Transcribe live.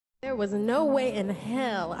There was no way in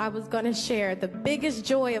hell I was going to share the biggest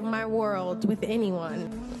joy of my world with anyone.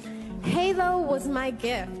 Halo was my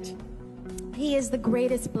gift. He is the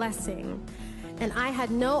greatest blessing, and I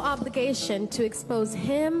had no obligation to expose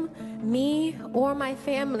him, me, or my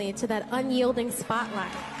family to that unyielding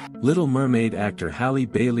spotlight. Little Mermaid actor Halle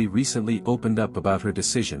Bailey recently opened up about her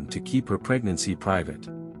decision to keep her pregnancy private.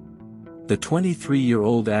 The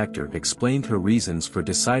 23-year-old actor explained her reasons for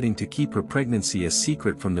deciding to keep her pregnancy a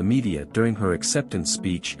secret from the media during her acceptance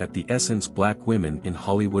speech at the Essence Black Women in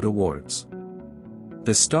Hollywood Awards.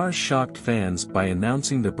 The star shocked fans by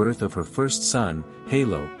announcing the birth of her first son,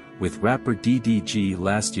 Halo, with rapper DDG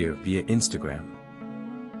last year via Instagram.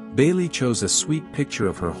 Bailey chose a sweet picture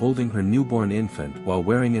of her holding her newborn infant while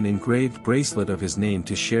wearing an engraved bracelet of his name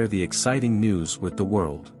to share the exciting news with the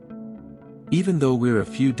world. Even though we're a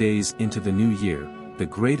few days into the new year, the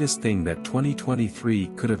greatest thing that 2023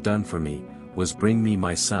 could have done for me was bring me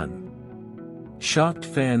my son. Shocked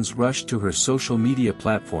fans rushed to her social media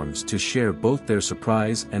platforms to share both their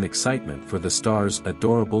surprise and excitement for the star's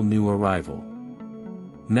adorable new arrival.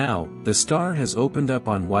 Now, the star has opened up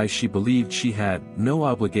on why she believed she had no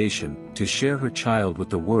obligation to share her child with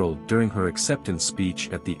the world during her acceptance speech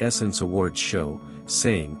at the Essence Awards show,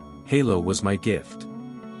 saying, "Halo was my gift.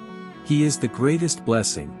 He is the greatest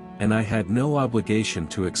blessing, and I had no obligation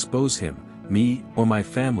to expose him, me, or my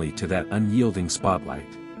family to that unyielding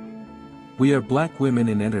spotlight. We are black women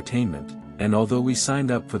in entertainment, and although we signed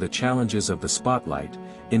up for the challenges of the spotlight,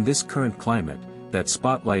 in this current climate, that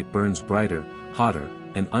spotlight burns brighter, hotter,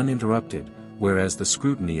 and uninterrupted, whereas the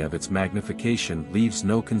scrutiny of its magnification leaves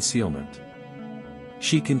no concealment."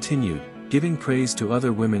 She continued, giving praise to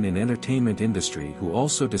other women in entertainment industry who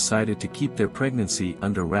also decided to keep their pregnancy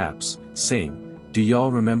under wraps, saying, "Do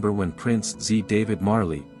y'all remember when Prince Zion David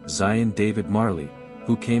Marley,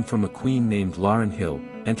 who came from a queen named Lauryn Hill,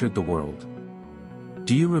 entered the world?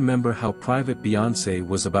 Do you remember how private Beyoncé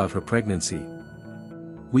was about her pregnancy?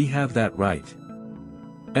 We have that right.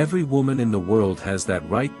 Every woman in the world has that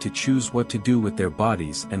right to choose what to do with their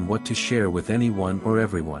bodies and what to share with anyone or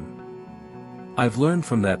everyone. I've learned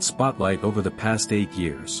from that spotlight over the past 8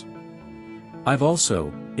 years. I've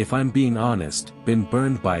also, if I'm being honest, been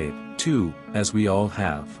burned by it, too, as we all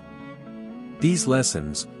have. These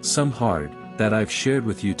lessons, some hard, that I've shared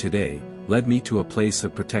with you today, led me to a place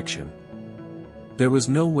of protection. There was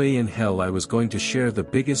no way in hell I was going to share the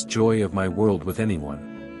biggest joy of my world with anyone."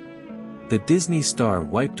 The Disney star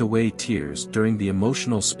wiped away tears during the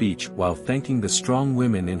emotional speech while thanking the strong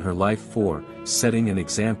women in her life for setting an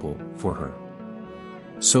example for her.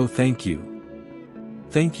 "So thank you.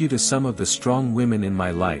 Thank you to some of the strong women in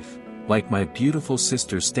my life, like my beautiful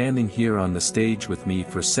sister standing here on the stage with me,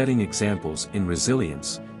 for setting examples in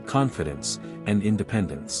resilience, confidence, and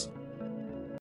independence.